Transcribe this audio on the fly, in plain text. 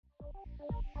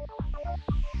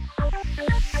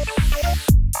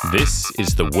This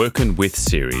is the Workin' With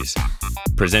series,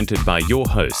 presented by your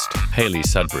host, Hayley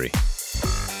Sudbury.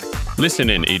 Listen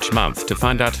in each month to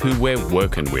find out who we're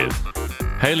working with.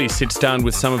 Hayley sits down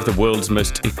with some of the world's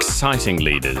most exciting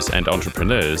leaders and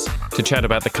entrepreneurs to chat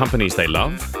about the companies they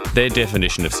love, their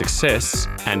definition of success,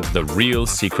 and the real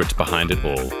secrets behind it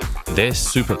all, their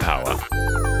superpower.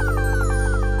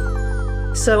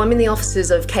 So I'm in the offices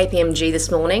of KPMG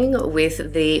this morning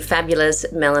with the fabulous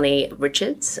Melanie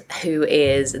Richards, who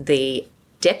is the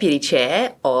Deputy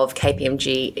Chair of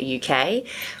KPMG UK.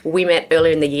 We met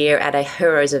earlier in the year at a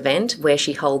Heroes event where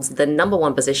she holds the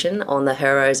 #1 position on the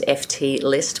Heroes FT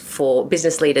list for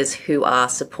business leaders who are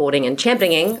supporting and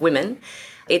championing women.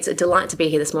 It's a delight to be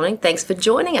here this morning. Thanks for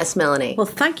joining us, Melanie. Well,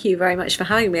 thank you very much for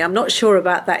having me. I'm not sure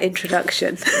about that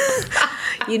introduction.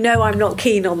 You know I'm not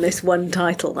keen on this one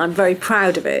title. I'm very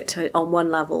proud of it on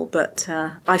one level, but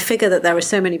I figure that there are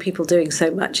so many people doing so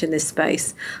much in this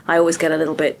space, I always get a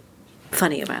little bit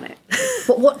funny about it.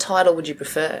 What title would you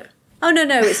prefer? Oh, no,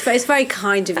 it's very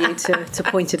kind of you to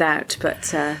point it out.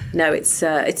 But no,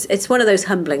 it's one of those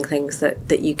humbling things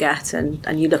that you get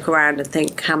and you look around and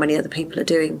think how many other people are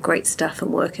doing great stuff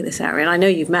and work in this area. And I know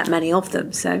you've met many of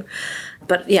them, so...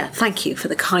 But yeah, thank you for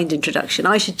the kind introduction.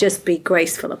 I should just be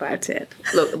graceful about it.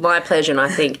 Look, my pleasure. And I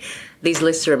think these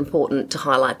lists are important to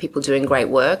highlight people doing great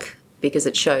work because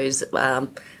it shows...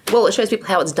 it shows people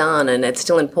how it's done, and it's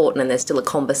still important, and there's still a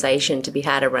conversation to be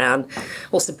had around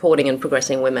supporting and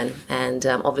progressing women. And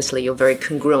obviously you're very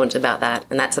congruent about that,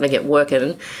 and that's something at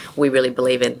Workin' we really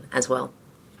believe in as well.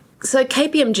 So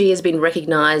KPMG has been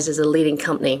recognised as a leading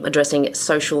company addressing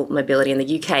social mobility in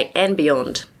the UK and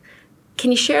beyond. Can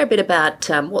you share a bit about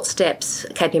what steps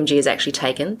KPMG has actually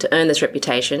taken to earn this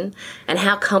reputation, and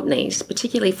how companies,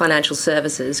 particularly financial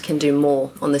services, can do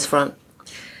more on this front?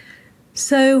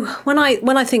 So when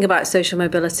I think about social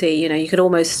mobility, you could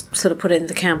almost sort of put it in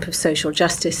the camp of social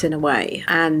justice in a way.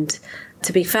 And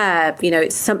to be fair,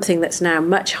 it's something that's now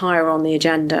much higher on the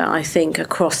agenda, I think,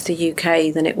 across the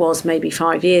UK than it was maybe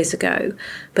 5 years ago.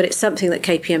 But it's something that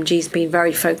KPMG's been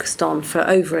very focused on for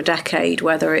over a decade,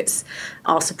 whether it's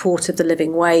our support of the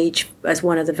living wage as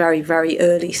one of the very, very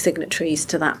early signatories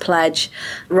to that pledge,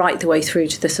 right the way through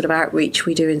to the sort of outreach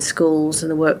we do in schools and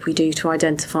the work we do to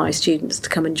identify students to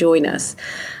come and join us.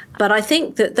 But I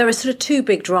think that there are sort of two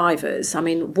big drivers. I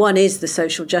mean, one is the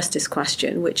social justice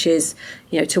question, which is,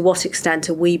 to what extent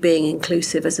are we being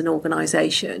inclusive as an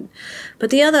organisation? But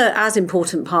the other as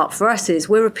important part for us is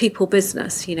we're a people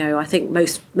business. I think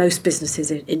most businesses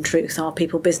in truth are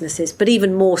people businesses, but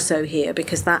even more so here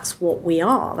because that's what we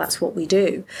are, that's what we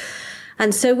do.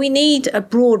 And so we need a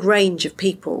broad range of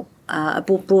people. A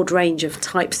broad range of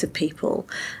types of people,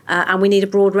 and we need a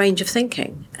broad range of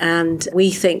thinking. And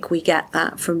we think we get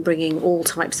that from bringing all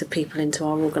types of people into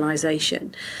our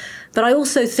organisation. But I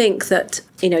also think that,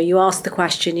 you asked the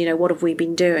question, what have we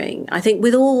been doing? I think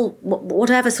with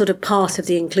whatever sort of part of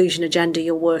the inclusion agenda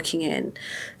you're working in,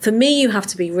 for me, you have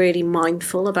to be really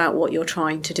mindful about what you're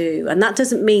trying to do. And that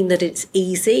doesn't mean that it's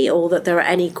easy or that there are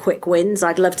any quick wins.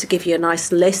 I'd love to give you a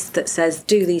nice list that says,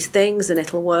 do these things and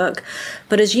it'll work.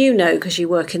 But as you know, because you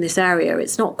work in this area,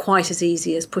 it's not quite as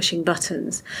easy as pushing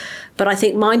buttons. But I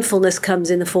think mindfulness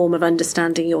comes in the form of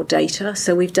understanding your data.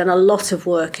 So we've done a lot of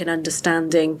work in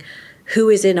understanding who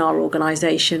is in our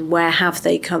organisation, where have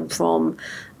they come from,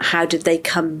 how did they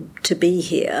come to be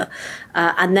here,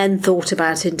 and then thought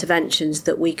about interventions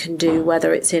that we can do,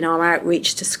 whether it's in our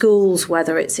outreach to schools,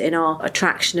 whether it's in our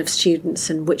attraction of students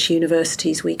and which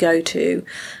universities we go to,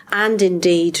 and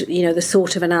indeed, the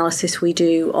sort of analysis we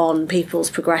do on people's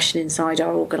progression inside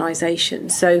our organisation.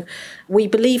 So we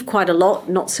believe quite a lot,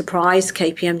 not surprised,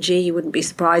 KPMG, you wouldn't be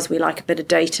surprised, we like a bit of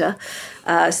data.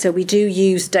 So we do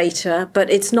use data, but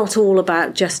it's not all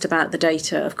just about the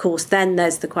data. Of course, then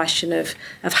there's the question of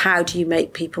how do you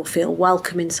make people feel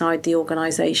welcome inside the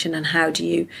organisation and how do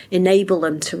you enable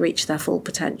them to reach their full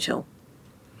potential.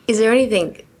 Is there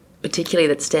anything particularly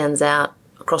that stands out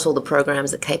across all the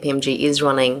programs that KPMG is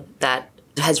running that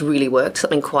has really worked?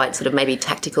 Something quite sort of maybe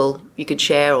tactical you could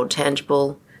share or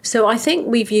tangible? So I think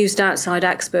we've used outside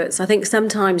experts. I think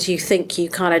sometimes you think you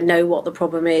kind of know what the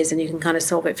problem is and you can kind of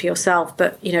solve it for yourself.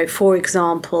 But, for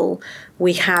example,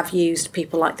 we have used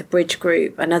people like the Bridge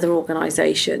Group and other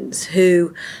organisations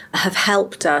who have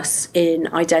helped us in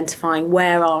identifying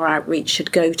where our outreach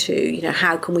should go to.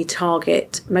 How can we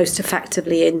target most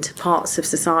effectively into parts of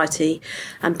society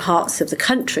and parts of the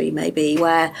country maybe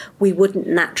where we wouldn't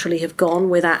naturally have gone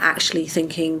without actually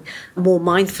thinking more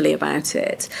mindfully about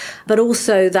it. But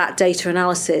also that data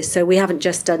analysis. So we haven't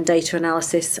just done data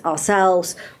analysis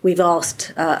ourselves. We've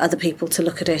asked other people to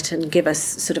look at it and give us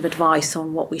sort of advice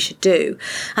on what we should do. do.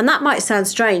 And that might sound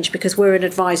strange because we're an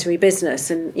advisory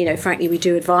business and, frankly, we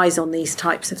do advise on these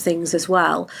types of things as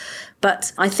well.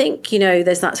 But I think,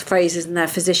 there's that phrase, isn't there,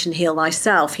 physician heal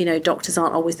thyself. Doctors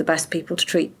aren't always the best people to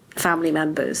treat family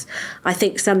members. I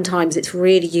think sometimes it's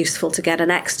really useful to get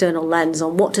an external lens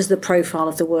on what does the profile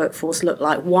of the workforce look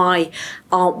like? Why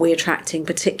aren't we attracting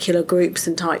particular groups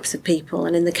and types of people?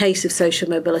 And in the case of social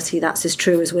mobility, that's as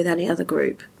true as with any other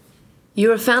group.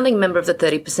 You're a founding member of the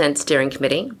 30% Steering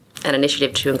Committee, an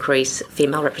initiative to increase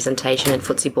female representation in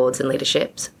FTSE boards and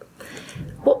leaderships.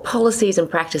 What policies and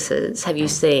practices have you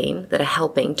seen that are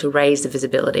helping to raise the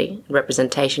visibility and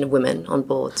representation of women on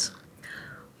boards?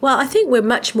 Well, I think we're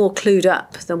much more clued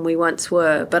up than we once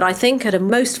were, but I think at a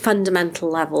most fundamental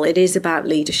level, it is about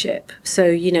leadership. So,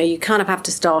 you kind of have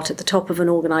to start at the top of an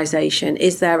organisation.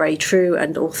 Is there a true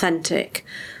and authentic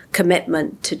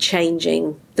commitment to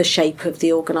changing the shape of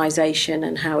the organisation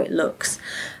and how it looks?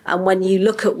 And when you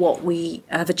look at what we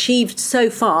have achieved so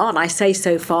far, and I say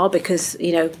so far because,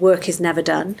 work is never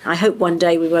done. I hope one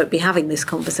day we won't be having this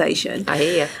conversation. I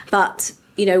hear you. But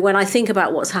when I think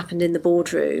about what's happened in the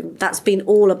boardroom, that's been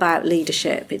all about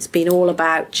leadership. It's been all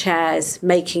about chairs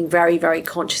making very, very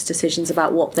conscious decisions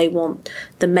about what they want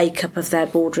the makeup of their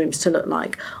boardrooms to look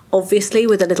like. Obviously,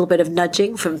 with a little bit of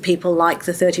nudging from people like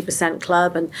the 30%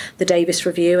 Club and the Davis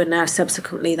Review and now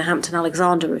subsequently the Hampton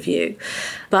Alexander Review.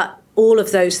 But all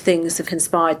of those things have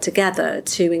conspired together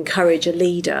to encourage a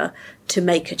leader to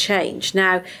make a change.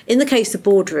 Now, in the case of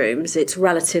boardrooms, it's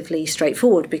relatively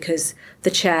straightforward because the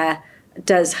chair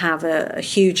does have a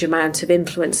huge amount of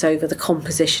influence over the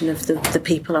composition of the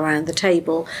people around the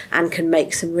table and can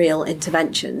make some real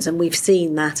interventions. And we've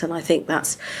seen that, and I think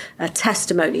that's a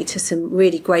testimony to some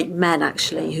really great men,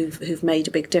 actually, who've made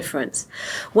a big difference.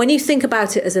 When you think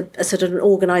about it as a sort of an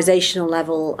organisational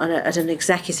level and at an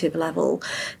executive level,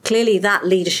 clearly that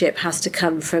leadership has to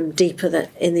come from deeper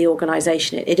in the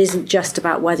organisation. It isn't just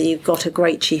about whether you've got a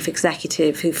great chief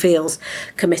executive who feels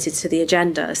committed to the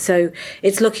agenda. So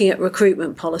it's looking at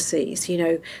recruitment policies,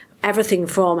 everything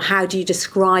from how do you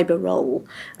describe a role,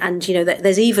 and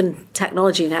there's even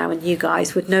technology now, and you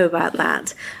guys would know about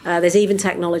that. There's even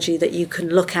technology that you can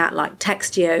look at, like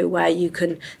Textio, where you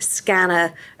can scan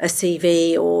a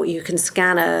CV or you can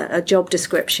scan a job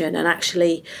description and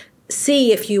actually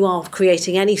see if you are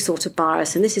creating any sort of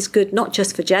bias. And this is good not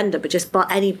just for gender, but just by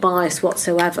any bias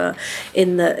whatsoever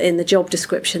in the job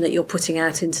description that you're putting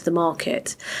out into the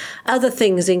market. Other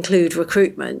things include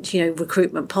recruitment,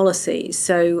 recruitment policies.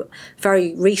 So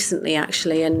very recently,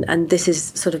 actually, and this has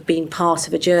sort of been part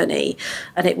of a journey,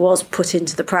 and it was put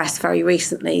into the press very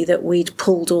recently that we'd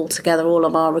pulled all together all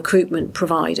of our recruitment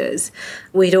providers.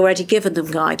 We'd already given them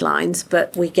guidelines,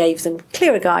 but we gave them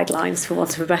clearer guidelines, for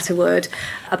want of a better word,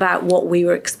 about what we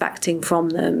were expecting from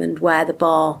them and where the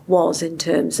bar was in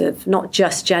terms of not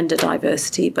just gender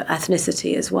diversity, but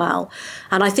ethnicity as well.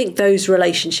 And I think those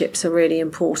relationships are really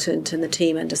important, and the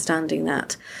team understanding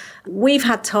that. We've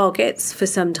had targets for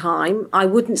some time. I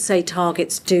wouldn't say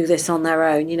targets do this on their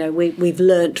own. We've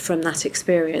learnt from that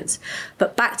experience.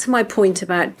 But back to my point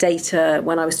about data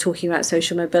when I was talking about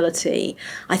social mobility,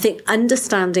 I think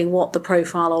understanding what the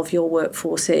profile of your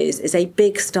workforce is a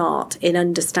big start in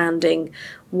understanding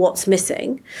what's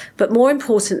missing, but more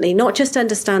importantly, not just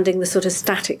understanding the sort of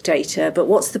static data, but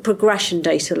what's the progression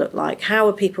data look like? How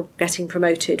are people getting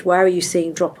promoted? Where are you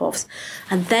seeing drop-offs?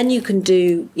 And then you can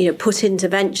put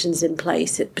interventions in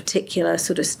place at particular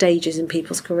sort of stages in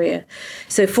people's career.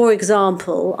 So for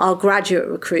example, our graduate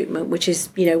recruitment, which is,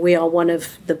 we are one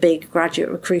of the big graduate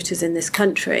recruiters in this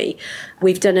country,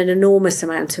 we've done an enormous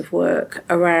amount of work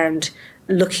around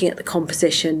looking at the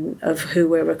composition of who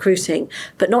we're recruiting,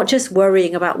 but not just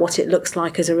worrying about what it looks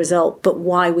like as a result, but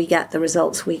why we get the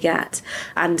results we get.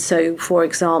 And so, for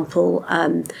example,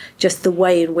 just the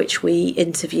way in which we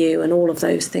interview and all of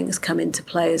those things come into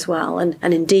play as well. And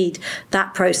indeed,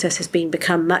 that process has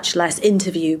become much less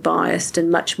interview biased and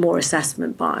much more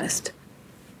assessment biased.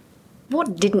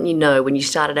 What didn't you know when you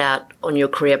started out on your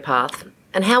career path?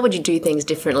 And how would you do things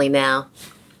differently now?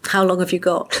 How long have you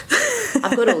got?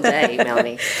 I've got all day,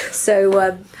 Melanie.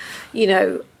 So,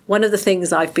 one of the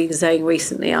things I've been saying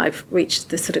recently, I've reached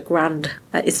the sort of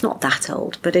it's not that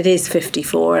old, but it is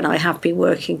 54, and I have been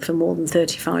working for more than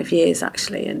 35 years,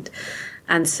 actually.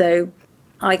 And so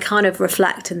I kind of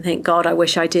reflect and think, God, I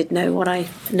wish I did know what I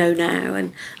know now.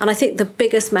 And I think the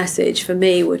biggest message for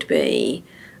me would be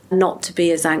not to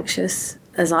be as anxious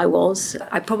as I was.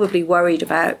 I probably worried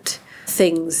about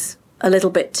things a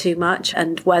little bit too much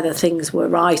and whether things were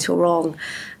right or wrong.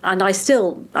 And I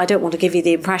don't want to give you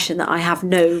the impression that I have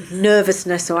no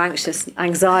nervousness or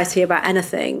anxiety about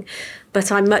anything.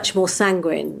 but I'm much more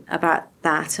sanguine about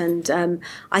that. And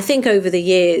I think over the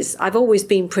years, I've always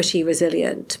been pretty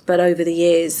resilient, but over the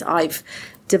years, I've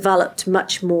developed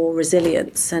much more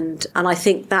resilience. And I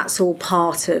think that's all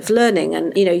part of learning.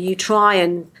 And, you try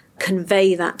and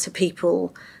convey that to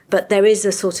people, but there is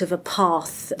a sort of a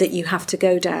path that you have to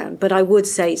go down. But I would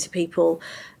say to people,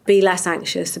 be less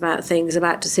anxious about things,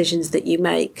 about decisions that you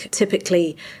make.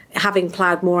 Typically, having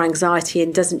ploughed more anxiety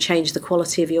in doesn't change the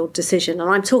quality of your decision. And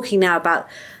I'm talking now about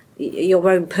your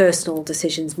own personal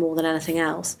decisions more than anything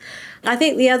else. I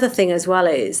think the other thing as well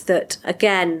is that,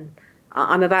 again,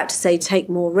 I'm about to say take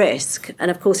more risk. And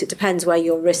of course, it depends where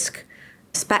your risk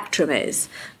spectrum is.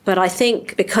 But I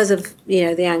think because of,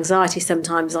 the anxiety,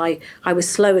 sometimes I was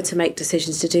slower to make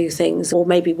decisions to do things, or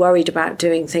maybe worried about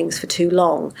doing things for too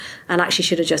long, and actually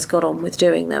should have just got on with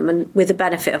doing them. And with the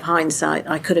benefit of hindsight,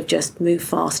 I could have just moved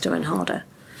faster and harder.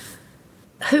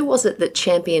 Who was it that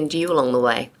championed you along the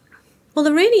way? Well,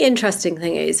 the really interesting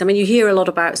thing is, you hear a lot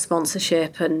about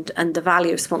sponsorship and the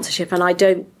value of sponsorship, and I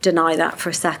don't deny that for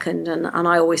a second. And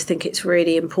I always think it's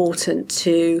really important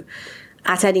to,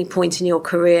 at any point in your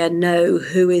career, know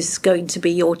who is going to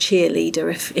be your cheerleader,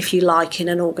 if you like, in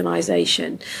an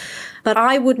organisation. But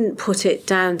I wouldn't put it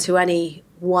down to any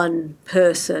one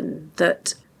person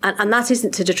that... And that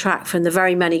isn't to detract from the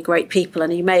very many great people.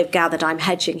 And you may have gathered I'm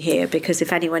hedging here, because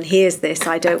if anyone hears this,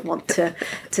 I don't want to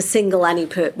single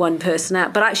one person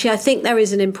out. But actually, I think there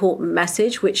is an important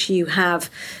message, which you have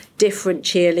different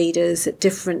cheerleaders at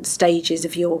different stages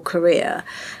of your career.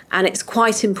 And it's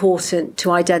quite important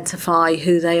to identify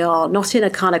who they are, not in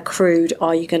a kind of crude,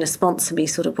 are you going to sponsor me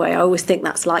sort of way. I always think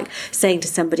that's like saying to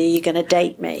somebody, are you going to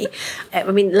date me?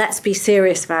 Let's be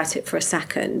serious about it for a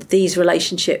second. These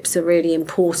relationships are really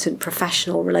important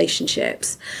professional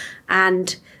relationships.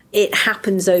 And it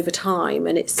happens over time,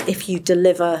 and it's if you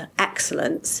deliver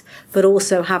excellence, but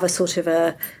also have a sort of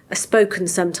a spoken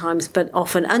sometimes, but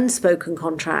often unspoken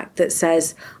contract that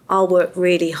says, I'll work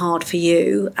really hard for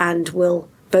you and we'll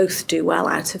both do well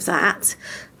out of that,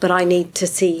 but I need to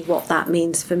see what that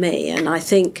means for me. And I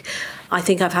think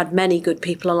I've had many good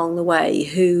people along the way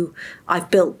who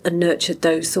I've built and nurtured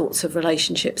those sorts of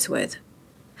relationships with.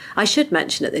 I should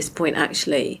mention at this point,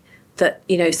 actually, that,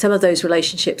 some of those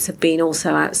relationships have been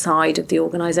also outside of the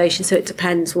organisation. So it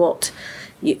depends what,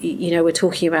 we're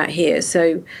talking about here.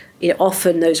 So,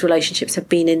 often those relationships have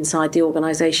been inside the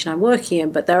organisation I'm working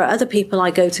in, but there are other people I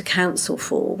go to counsel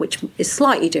for, which is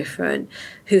slightly different,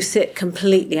 who sit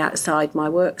completely outside my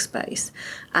workspace.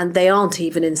 And they aren't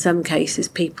even, in some cases,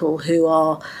 people who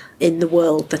are in the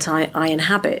world that I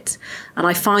inhabit. And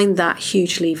I find that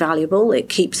hugely valuable. It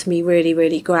keeps me really,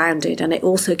 really grounded, and it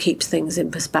also keeps things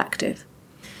in perspective.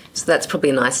 So that's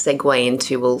probably a nice segue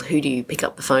into, well, who do you pick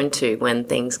up the phone to when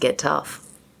things get tough?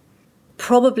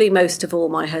 Probably most of all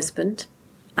my husband.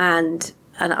 And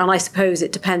I suppose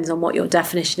it depends on what your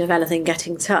definition of anything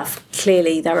getting tough.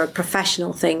 Clearly, there are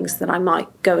professional things that I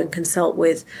might go and consult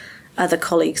with other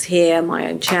colleagues here, my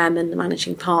own chairman, the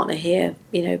managing partner here,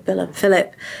 Bill and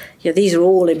Philip. These are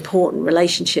all important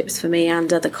relationships for me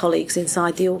and other colleagues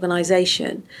inside the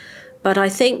organisation. But I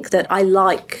think that I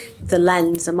like the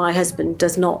lens, and my husband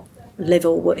does not live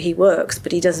or what he works,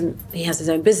 but he has his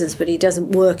own business, but he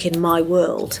doesn't work in my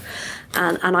world.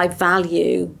 And I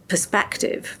value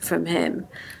perspective from him,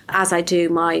 as I do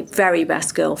my very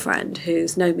best girlfriend,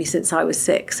 who's known me since I was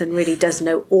 6 and really does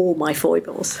know all my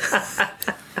foibles.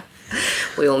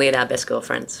 We all need our best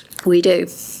girlfriends. We do.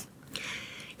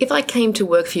 If I came to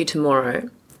work for you tomorrow,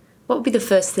 what would be the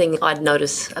first thing I'd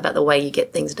notice about the way you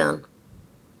get things done?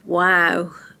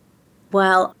 Wow.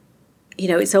 Well,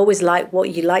 it's always like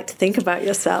what you like to think about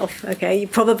yourself. Okay, you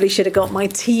probably should have got my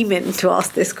team in to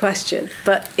ask this question.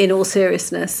 But in all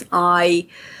seriousness, I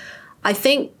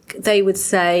think they would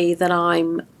say that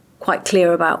I'm quite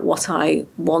clear about what I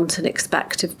want and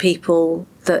expect of people,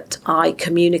 that I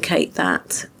communicate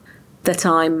that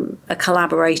I'm a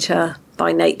collaborator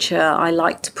by nature. I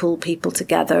like to pull people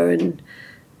together and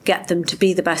get them to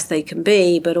be the best they can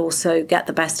be, but also get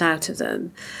the best out of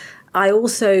them. I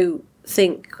also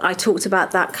think I talked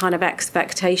about that kind of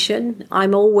expectation.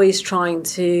 I'm always trying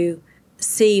to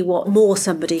see what more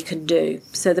somebody can do.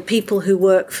 So the people who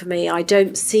work for me, I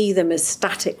don't see them as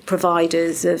static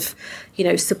providers of,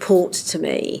 support to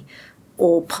me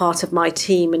or part of my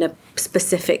team in a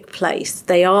specific place.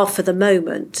 They are for the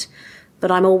moment, but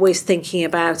I'm always thinking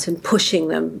about and pushing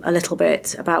them a little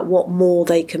bit about what more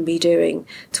they can be doing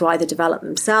to either develop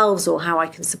themselves or how I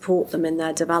can support them in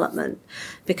their development.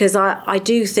 Because I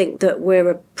do think that we're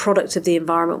a product of the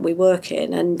environment we work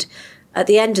in, and at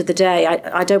the end of the day,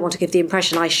 I don't want to give the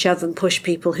impression I shove and push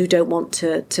people who don't want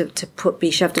to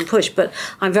be shoved and pushed. But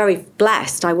I'm very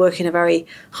blessed. I work in a very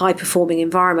high-performing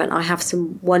environment. I have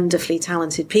some wonderfully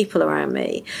talented people around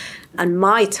me. And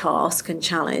my task and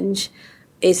challenge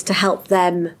is to help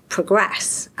them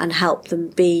progress and help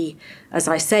them be, as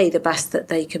I say, the best that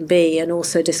they can be, and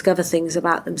also discover things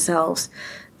about themselves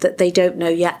that they don't know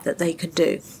yet that they can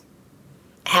do.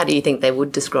 How do you think they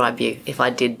would describe you if I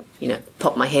did,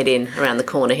 pop my head in around the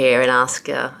corner here and ask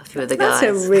a few of the guys?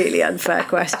 That's a really unfair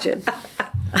question.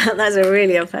 That's a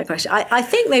really unfair question. I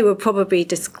think they would probably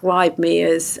describe me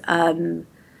as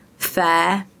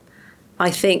fair. I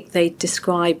think they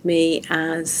describe me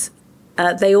as,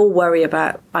 they all worry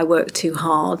about I work too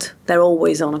hard. They're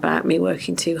always on about me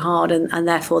working too hard, and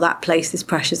therefore that places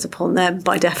pressures upon them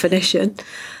by definition.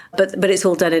 But it's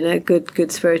all done in a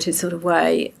good spirited sort of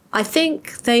way. I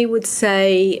think they would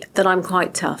say that I'm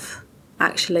quite tough,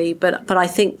 actually, but I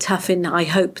think tough in, I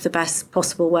hope, the best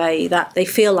possible way, that they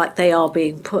feel like they are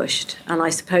being pushed. And I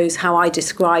suppose how I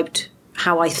described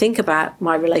how I think about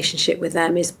my relationship with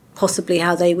them is possibly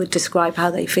how they would describe how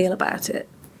they feel about it.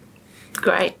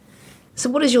 Great. So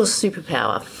what is your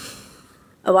superpower?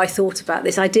 Oh, I thought about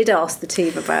this. I did ask the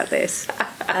team about this.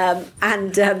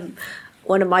 And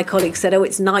one of my colleagues said,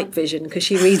 it's night vision, because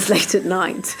she reads late at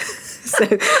night. So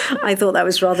I thought that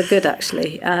was rather good,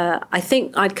 actually. I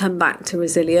think I'd come back to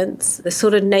resilience, the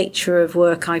sort of nature of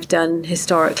work I've done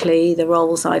historically, the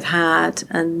roles I've had.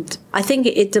 And I think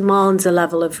it demands a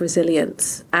level of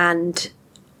resilience. And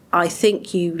I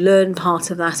think you learn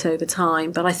part of that over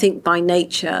time. But I think by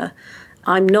nature,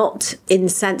 I'm not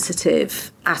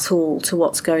insensitive at all to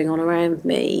what's going on around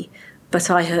me. But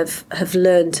I have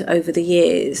learned over the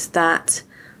years that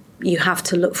you have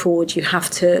to look forward, you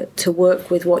have to work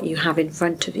with what you have in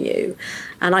front of you.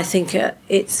 And I think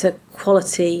it's a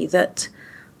quality that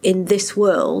in this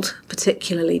world,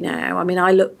 particularly now, I mean,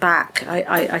 I look back,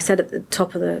 I said at the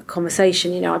top of the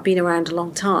conversation, I've been around a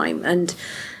long time, and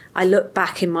I look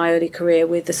back in my early career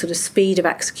with the sort of speed of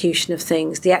execution of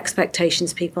things, the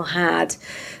expectations people had,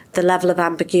 the level of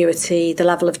ambiguity, the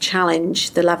level of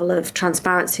challenge, the level of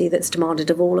transparency that's demanded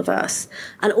of all of us.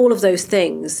 And all of those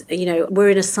things, we're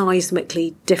in a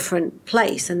seismically different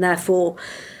place. And therefore,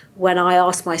 when I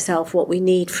ask myself what we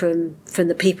need from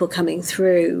the people coming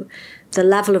through, the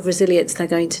level of resilience they're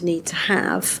going to need to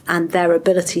have and their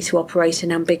ability to operate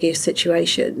in ambiguous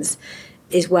situations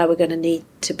is where we're going to need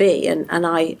to be. And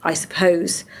I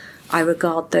suppose I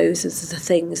regard those as the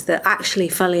things that actually,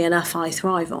 funnily enough, I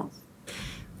thrive on.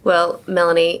 Well,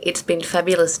 Melanie, it's been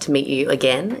fabulous to meet you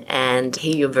again and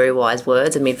hear your very wise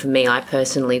words. I mean, for me, I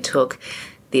personally took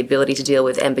the ability to deal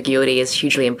with ambiguity as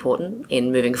hugely important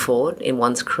in moving forward in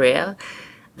one's career,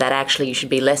 that actually you should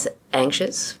be less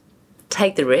anxious,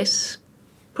 take the risk,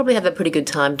 probably have a pretty good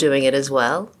time doing it as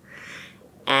well,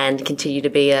 and continue to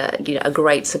be a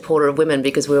great supporter of women,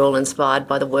 because we're all inspired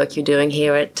by the work you're doing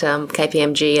here at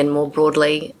KPMG and more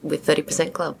broadly with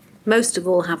 30% Club. Most of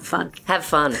all, have fun. Have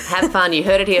fun. Have fun. You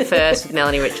heard it here first with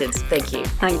Melanie Richards. Thank you.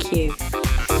 Thank you.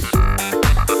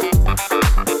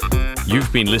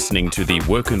 You've been listening to the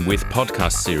Workin' With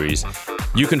podcast series.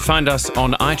 You can find us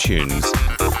on iTunes.